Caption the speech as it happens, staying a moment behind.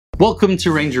Welcome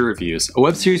to Ranger Reviews, a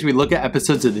web series where we look at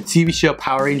episodes of the TV show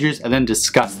Power Rangers and then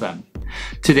discuss them.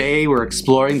 Today we're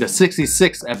exploring the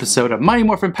 66th episode of Mighty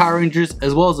Morphin Power Rangers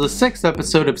as well as the 6th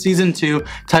episode of Season 2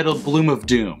 titled Bloom of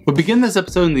Doom. We begin this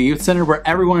episode in the youth center where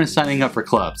everyone is signing up for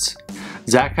clubs.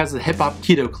 Zach has the hip hop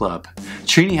keto club,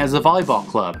 Trini has the volleyball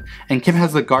club, and Kim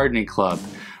has the gardening club.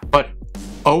 But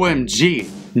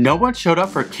OMG, no one showed up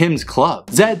for Kim's club.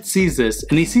 Zed sees this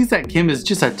and he sees that Kim is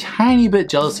just a tiny bit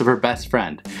jealous of her best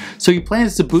friend. So he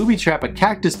plans to booby trap a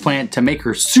cactus plant to make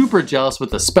her super jealous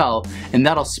with a spell, and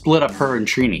that'll split up her and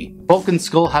Trini. Bulk and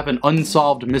Skull have an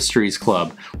unsolved mysteries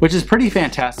club, which is pretty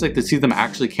fantastic to see them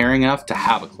actually caring enough to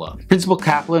have a club. Principal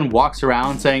Kaplan walks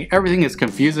around saying everything is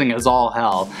confusing as all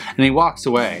hell, and he walks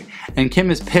away. And Kim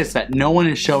is pissed that no one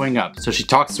is showing up, so she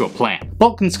talks to a plant.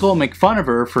 Bulk and Skull make fun of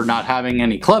her for not having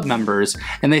any club members,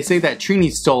 and they say that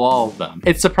Trini stole all of them.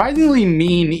 It's surprisingly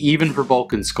mean even for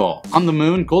Bulk and Skull. On the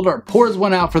moon, Goldart pours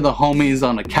one out for the homies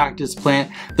on a cactus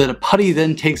plant that a putty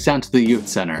then takes down to the youth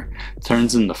center,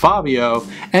 turns into Fabio,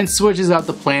 and switches out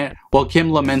the plant while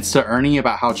Kim laments to Ernie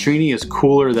about how Trini is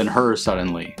cooler than her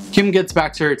suddenly. Kim gets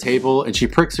back to her table and she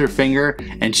pricks her finger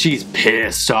and she's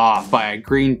pissed off by a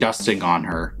green dusting on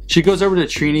her. She goes over to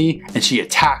Trini and she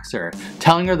attacks her,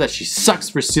 telling her that she sucks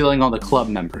for stealing all the club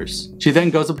members. She then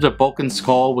goes up to Bulk and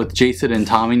Skull with Jason and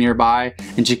Tommy nearby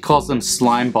and she calls them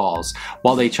slime balls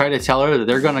while they try to tell her that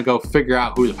they're gonna go figure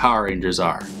out who the Power Rangers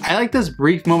are. I like this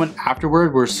brief moment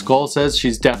afterward where Skull says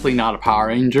she's definitely not a Power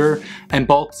Ranger and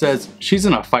Bulk says she's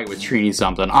in a fight with Trini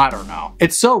something, I don't know.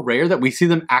 It's so rare that we see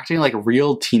them acting like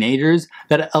real teenagers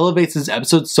that it elevates this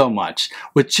episode so much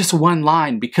with just one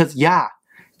line because yeah,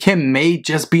 Kim may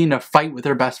just be in a fight with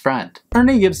her best friend.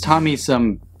 Ernie gives Tommy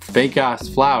some fake ass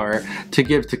flour to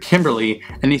give to Kimberly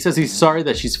and he says he's sorry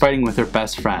that she's fighting with her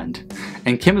best friend.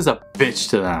 And Kim is a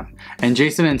bitch to them. And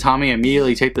Jason and Tommy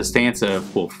immediately take the stance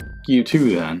of, well, f you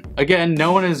too then. Again,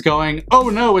 no one is going, oh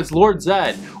no, it's Lord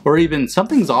Zed, or even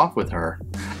something's off with her.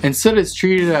 Instead it's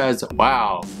treated as,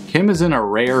 wow, Kim is in a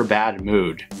rare bad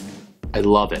mood. I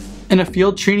love it. In a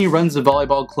field, Trini runs the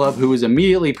volleyball club who is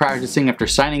immediately practicing after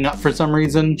signing up for some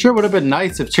reason. Sure would have been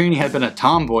nice if Trini had been a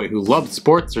tomboy who loved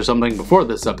sports or something before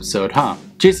this episode, huh?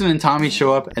 Jason and Tommy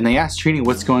show up and they ask Trini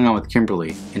what's going on with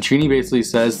Kimberly. And Trini basically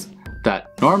says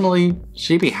that normally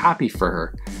she'd be happy for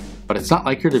her, but it's not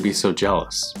like her to be so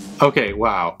jealous. Okay,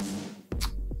 wow.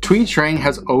 Twee Trang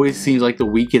has always seemed like the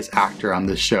weakest actor on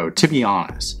this show, to be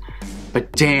honest.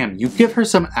 But damn, you give her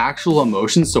some actual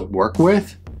emotions to work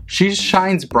with? She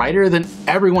shines brighter than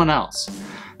everyone else.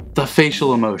 The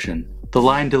facial emotion, the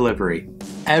line delivery,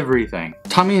 everything.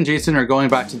 Tommy and Jason are going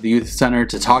back to the youth center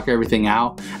to talk everything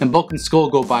out, and Bulk and Skull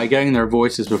go by getting their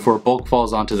voices before Bulk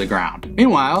falls onto the ground.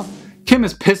 Meanwhile, Kim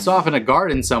is pissed off in a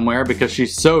garden somewhere because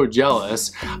she's so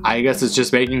jealous. I guess it's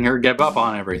just making her give up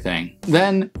on everything.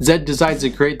 Then, Zed decides to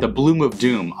create the Bloom of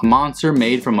Doom, a monster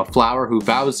made from a flower who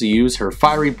vows to use her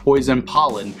fiery poison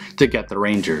pollen to get the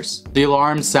Rangers. The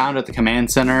alarms sound at the command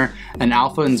center, and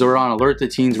Alpha and Zordon alert the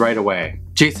teens right away.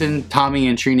 Jason, Tommy,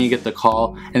 and Trini get the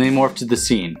call and they morph to the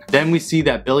scene. Then we see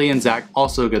that Billy and Zach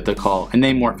also get the call and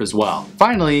they morph as well.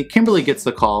 Finally, Kimberly gets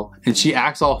the call and she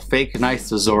acts all fake nice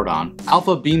to Zordon.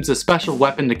 Alpha beams a special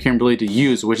weapon to Kimberly to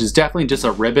use, which is definitely just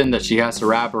a ribbon that she has to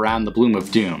wrap around the Bloom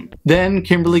of Doom. Then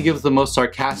Kimberly gives the most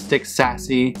sarcastic,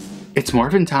 sassy, "It's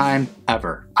Morphin time"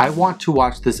 ever. I want to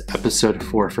watch this episode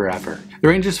for forever. The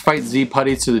Rangers fight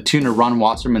Z-Putties to the tune of Ron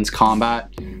Wasserman's Combat,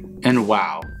 and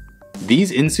wow.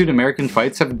 These in-suit American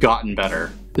fights have gotten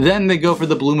better. Then they go for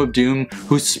the Bloom of Doom,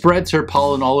 who spreads her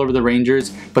pollen all over the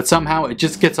Rangers, but somehow it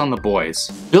just gets on the boys.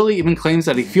 Billy even claims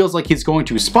that he feels like he's going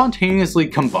to spontaneously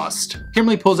combust.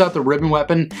 Kimberly pulls out the ribbon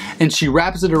weapon and she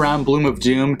wraps it around Bloom of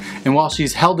Doom, and while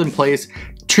she's held in place,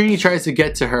 Trini tries to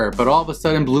get to her, but all of a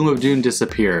sudden Bloom of Doom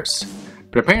disappears.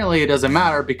 But apparently it doesn't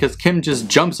matter because Kim just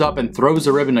jumps up and throws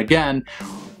the ribbon again,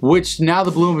 which now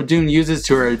the Bloom of Doom uses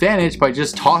to her advantage by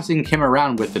just tossing Kim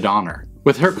around with it on her.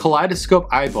 With her kaleidoscope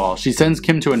eyeball, she sends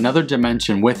Kim to another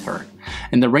dimension with her,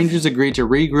 and the Rangers agree to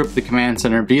regroup the command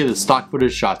center via the stock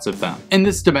footage shots of them. In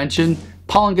this dimension,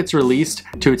 pollen gets released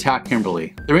to attack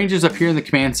Kimberly. The Rangers appear in the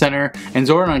command center, and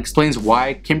Zordon explains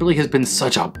why Kimberly has been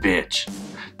such a bitch.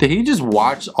 Did he just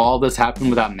watch all this happen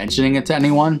without mentioning it to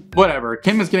anyone? Whatever,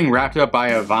 Kim is getting wrapped up by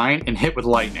a vine and hit with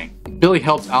lightning. Billy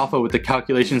helps Alpha with the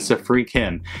calculations to free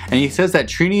Kim, and he says that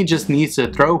Trini just needs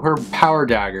to throw her power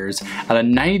daggers at a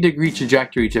 90-degree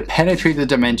trajectory to penetrate the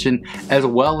dimension as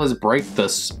well as break the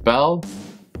spell.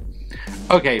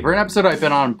 Okay, for an episode I've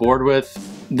been on board with,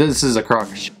 this is a crock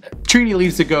of shit. Trini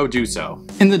leaves to go do so.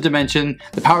 In the dimension,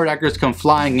 the power daggers come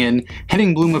flying in,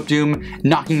 hitting Bloom of Doom,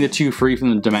 knocking the two free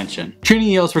from the dimension.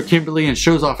 Trini yells for Kimberly and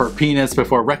shows off her penis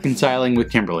before reconciling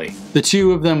with Kimberly. The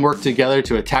two of them work together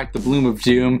to attack the Bloom of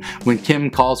Doom when Kim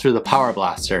calls for the power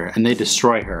blaster and they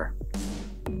destroy her.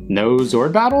 No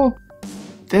Zord battle?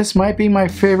 This might be my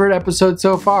favorite episode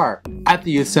so far. At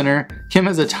the youth center, Kim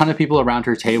has a ton of people around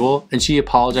her table and she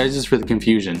apologizes for the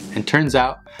confusion, and turns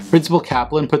out Principal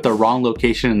Kaplan put the wrong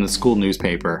location in the school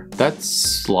newspaper.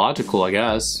 That's logical, I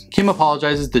guess. Kim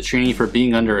apologizes to Trini for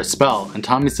being under a spell, and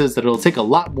Tommy says that it'll take a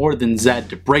lot more than Zed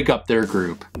to break up their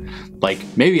group. Like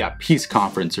maybe a peace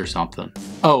conference or something.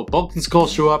 Oh, Bulk and Skull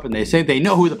show up and they say they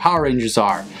know who the Power Rangers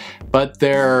are, but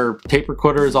their tape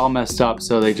recorder is all messed up,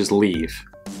 so they just leave.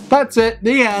 That's it,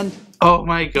 the end. Oh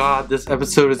my god, this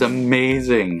episode is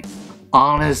amazing.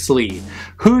 Honestly,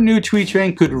 who knew Twee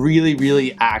Tran could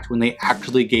really act when they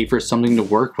actually gave her something to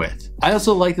work with? I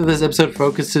also like that this episode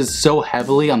focuses so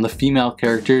heavily on the female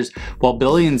characters, while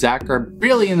Billy and Zach are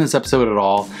barely in this episode at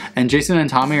all, and Jason and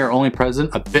Tommy are only present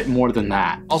a bit more than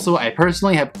that. Also, I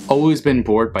personally have always been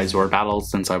bored by Zord battles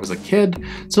since I was a kid,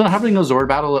 so not having a Zord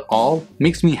battle at all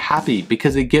makes me happy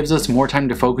because it gives us more time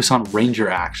to focus on Ranger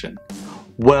action.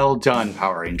 Well done,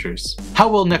 Power Rangers. How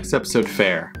will next episode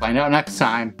fare? Find out next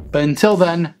time, but until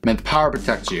then, may the power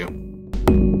protect you.